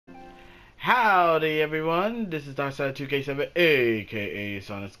Howdy everyone, this is Darkside2K7 aka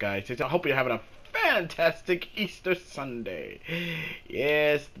Sonic Sky 6. I hope you're having a fantastic Easter Sunday.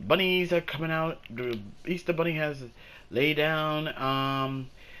 Yes, bunnies are coming out. The Easter Bunny has laid down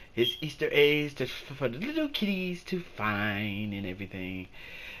his Easter eggs for the little kitties to find and everything.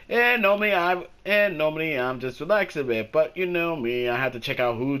 And normally I'm just relaxing a bit, but you know me, I have to check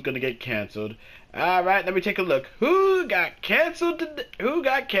out who's gonna get canceled. Alright, let me take a look. Who got canceled today? Who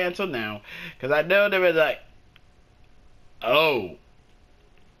got canceled now? Because I know there was like, oh,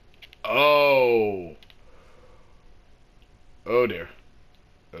 oh, oh dear,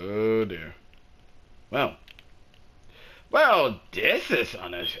 oh dear. Well, this is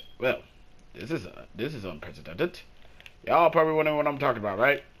this is unprecedented. Y'all probably wondering what I'm talking about,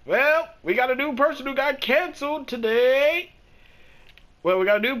 right? Well, we got a new person who got canceled today. Well, we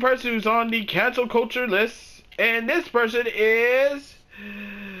got a new person who's on the cancel culture list, and this person is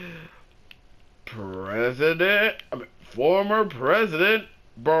former President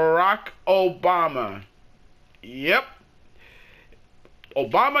Barack Obama. Yep,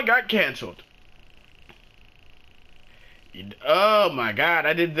 Obama got canceled. Oh my God,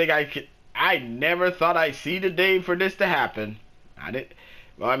 I didn't think I could. I never thought I'd see the day for this to happen. I didn't.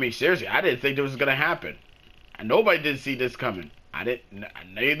 Well, I mean, seriously, I didn't think this was gonna happen. Nobody did see this coming. I didn't.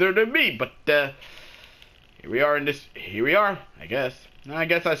 Neither did me. But here we are in this. Here we are. I guess. I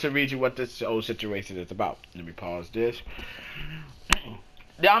guess I should read you what this whole situation is about. Let me pause this.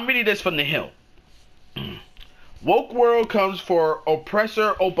 Now I'm reading this from the Hill. Woke world comes for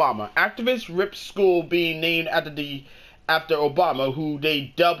oppressor Obama. Activists rip school being named after Obama, who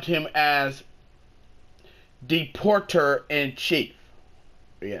they dubbed him as deporter in chief.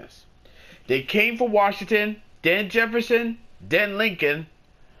 Yes. They came for Washington, then Jefferson, then Lincoln,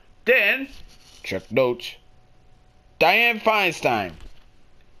 then, check notes, Dianne Feinstein.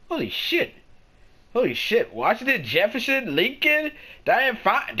 Holy shit. Holy shit. Washington, Jefferson, Lincoln, Damn,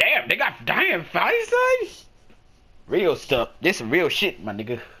 they got Dianne Feinstein? Real stuff. This is real shit, my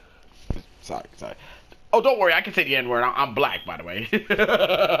nigga. Sorry. Oh, don't worry. I can say the N-word. I'm black, by the way.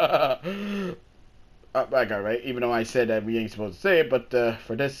 Black guy, right? Even though I said that we ain't supposed to say it, but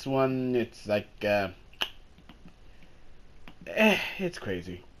for this one, it's like, it's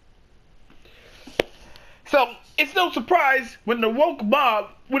crazy. So, it's no surprise when the woke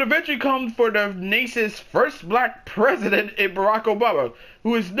mob would eventually come for the nation's first black president in Barack Obama,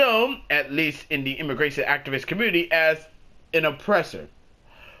 who is known, at least in the immigration activist community, as an oppressor.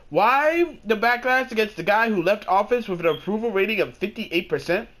 Why the backlash against the guy who left office with an approval rating of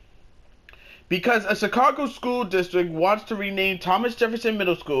 58%? Because a Chicago school district wants to rename Thomas Jefferson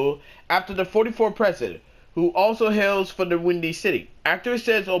Middle School after the 44th president, who also hails from the Windy City. Activist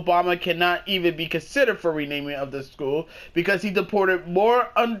says Obama cannot even be considered for renaming of the school because he deported more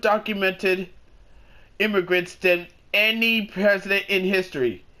undocumented immigrants than any president in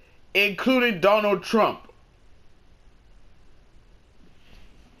history, including Donald Trump.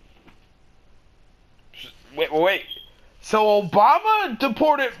 Wait. So Obama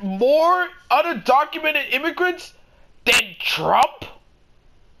deported more undocumented immigrants than Trump?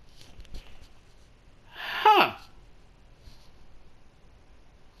 Huh.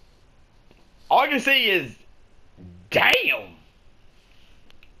 All I can say is, damn.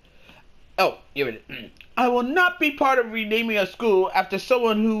 Oh, here it is. I will not be part of renaming a school after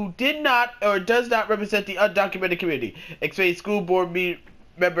someone who did not or does not represent the undocumented community, explained school board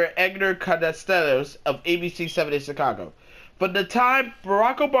member Edgar Castellanos of ABC 7 in Chicago. From the time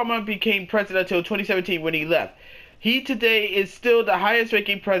Barack Obama became president until 2017 when he left, he today is still the highest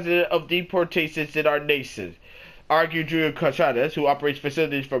ranking president of deportations in our nation, argued Drew Castellanos, who operates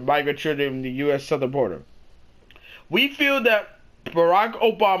facilities for migrant children in the U.S. southern border. We feel that Barack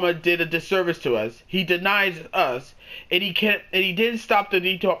Obama did a disservice to us. He denies us, and he didn't stop the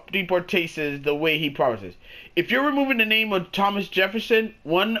deportations the way he promises. If you're removing the name of Thomas Jefferson,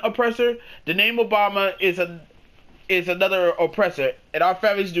 one oppressor, the name Obama is another oppressor, and our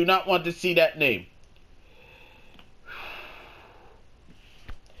families do not want to see that name.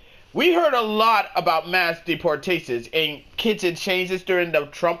 We heard a lot about mass deportations and kitchen changes during the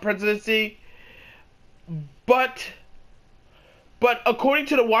Trump presidency, but according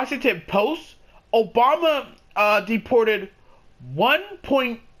to the Washington Post, Obama deported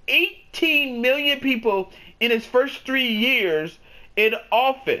 1.18 million people in his first 3 years in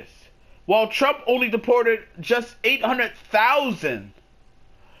office, while Trump only deported just 800,000.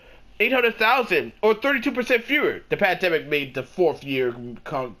 800,000, or 32% fewer. The pandemic made the fourth year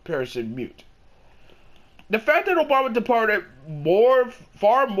comparison mute. The fact that Obama departed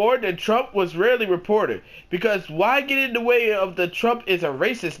far more than Trump was rarely reported, because why get in the way of the Trump is a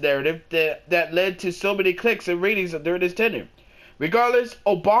racist narrative that led to so many clicks and ratings during his tenure? Regardless,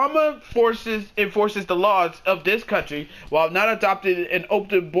 Obama enforces the laws of this country while not adopting an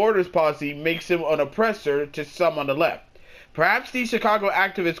open borders policy makes him an oppressor to some on the left. Perhaps these Chicago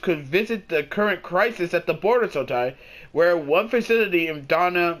activists could visit the current crisis at the border sometime, where one facility in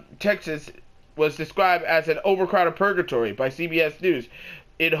Donna, Texas was described as an overcrowded purgatory by CBS News,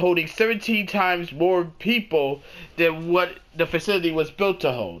 it holding 17 times more people than what the facility was built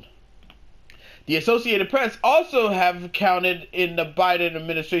to hold. The Associated Press also have counted in the Biden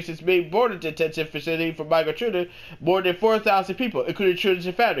administration's main border detention facility for migrant children more than 4,000 people, including children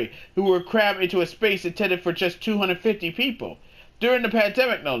and families, who were crammed into a space intended for just 250 people, during the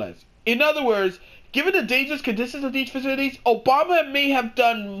pandemic no less. In other words, given the dangerous conditions of these facilities, Obama may have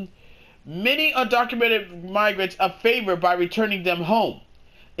done many undocumented migrants a favor by returning them home.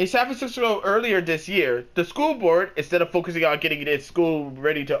 In San Francisco earlier this year, the school board, instead of focusing on getting its school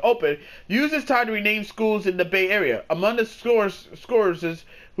ready to open, used its time to rename schools in the Bay Area. Among the scourges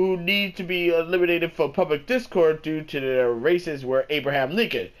who need to be eliminated from public discourse due to their races were Abraham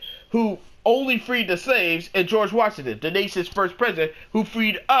Lincoln, who only freed the slaves, and George Washington, the nation's first president, who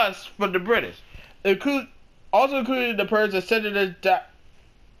freed us from the British. Also included the person of Senator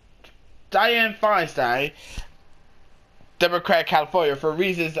Dianne Feinstein, Democrat California, for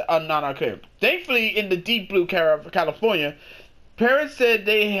reasons not unclear. Thankfully, in the deep blue California, parents said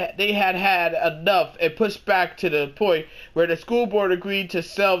they had enough and pushed back to the point where the school board agreed to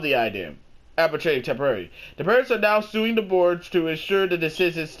sell the idea, arbitrarily temporarily. The parents are now suing the boards to ensure the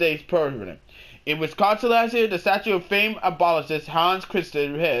decision stays permanent. In Wisconsin last year, the statue of famed abolitionist Hans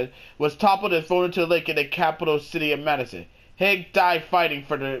Christian Head was toppled and thrown into a lake in the capital city of Madison. Head died fighting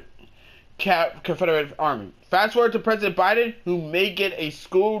for the Confederate Army. Fast forward to President Biden, who may get a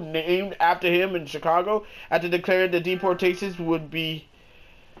school named after him in Chicago after declaring the deportations would be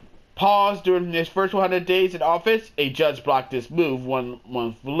paused during his first 100 days in office. A judge blocked this move 1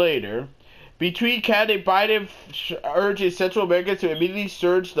 month later. Between candidate Biden urging Central Americans to immediately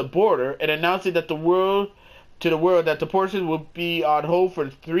search the border and announcing that the world that deportations would be on hold for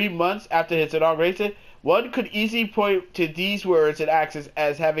 3 months after his inauguration, one could easily point to these words and actions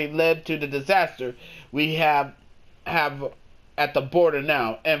as having led to the disaster we have at the border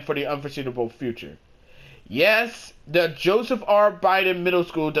now and for the unforeseeable future. Yes, the Joseph R. Biden Middle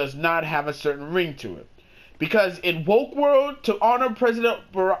School does not have a certain ring to it. Because in woke world, to honor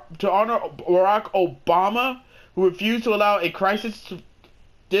Barack Obama, who refused to allow a crisis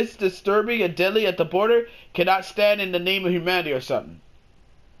this disturbing and deadly at the border, cannot stand in the name of humanity or something.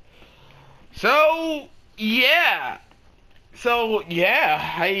 So yeah,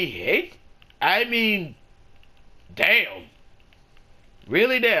 I mean, damn,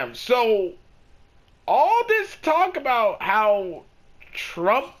 really damn. So all this talk about how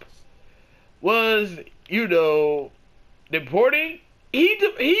Trump was, deporting,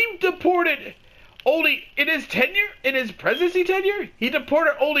 he deported only in his presidency tenure, he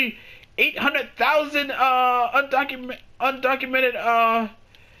deported only 800,000 undocumented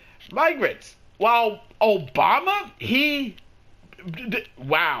migrants. While Obama,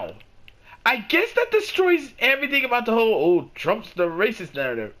 wow. I guess that destroys everything about the whole, Trump's the racist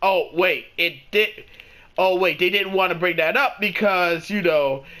narrative. They didn't want to bring that up because,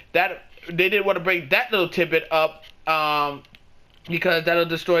 that they didn't want to bring that little tidbit up, because that'll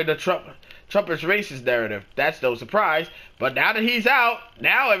destroy the Trumpers racist narrative. That's no surprise. But now that he's out,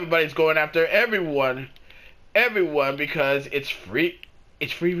 now everybody's going after everyone because it's free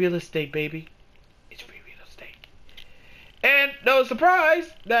real estate, baby. It's free real estate. And no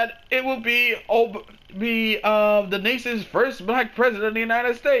surprise that it will be the nation's first black president of the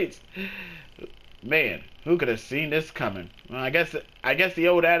United States. Man, who could have seen this coming? Well, I guess the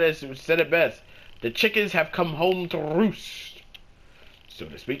old adage said it best. The chickens have come home to roost, so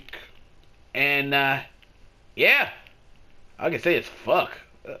to speak. And yeah, I can say it's fuck.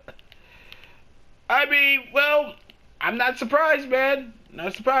 I mean, well, I'm not surprised, man.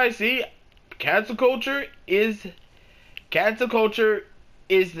 Not surprised. See, cancel culture is cancer.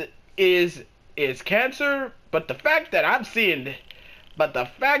 But the fact that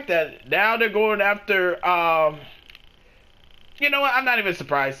now they're going after, you know what? I'm not even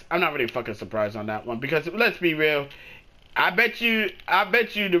surprised. I'm not really fucking surprised on that one, because let's be real. I bet you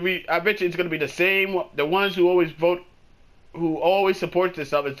it's gonna be the same. The ones who always vote, who always support this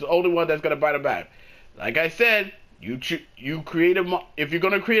stuff, it's the only one that's gonna bite them back. Like I said, if you're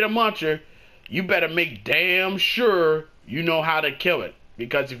gonna create a monster, you better make damn sure you know how to kill it.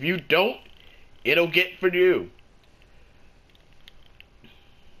 Because if you don't, it'll get for you.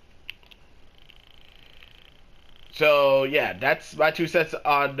 So, yeah, that's my 2 cents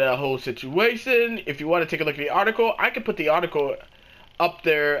on the whole situation. If you want to take a look at the article, I can put the article up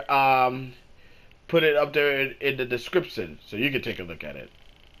there, put it up there in the description so you can take a look at it.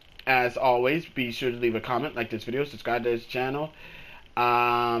 As always, be sure to leave a comment, like this video, subscribe to this channel,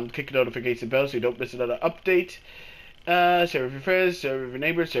 click the notification bell so you don't miss another update. Share with your friends, share with your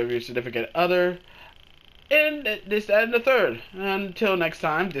neighbors, share with your significant other, and this, that, and the third. Until next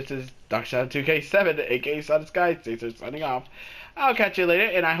time, this is DarkShadow2K7, aka Sonic Sky Chaser, signing off. I'll catch you later,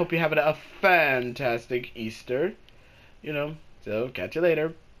 and I hope you're having a fantastic Easter. So catch you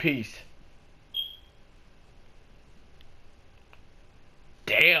later. Peace.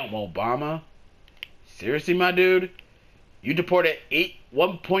 Damn, Obama. Seriously, my dude? You deported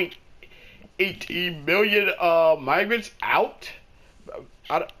 1.18 million migrants out?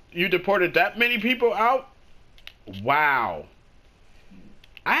 You deported that many people out? Wow.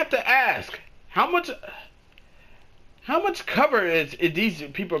 I have to ask, how much cover is these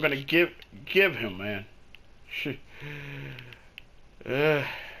people are gonna give him, man? Man.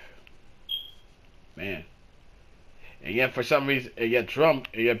 And yet, for some reason,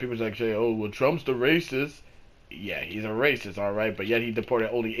 Trump, people like say, oh, well, Trump's the racist. Yeah, he's a racist, all right, but yet he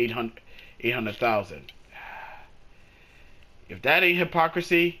deported only 800,000. If that ain't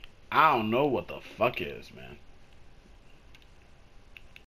hypocrisy, I don't know what the fuck is, man.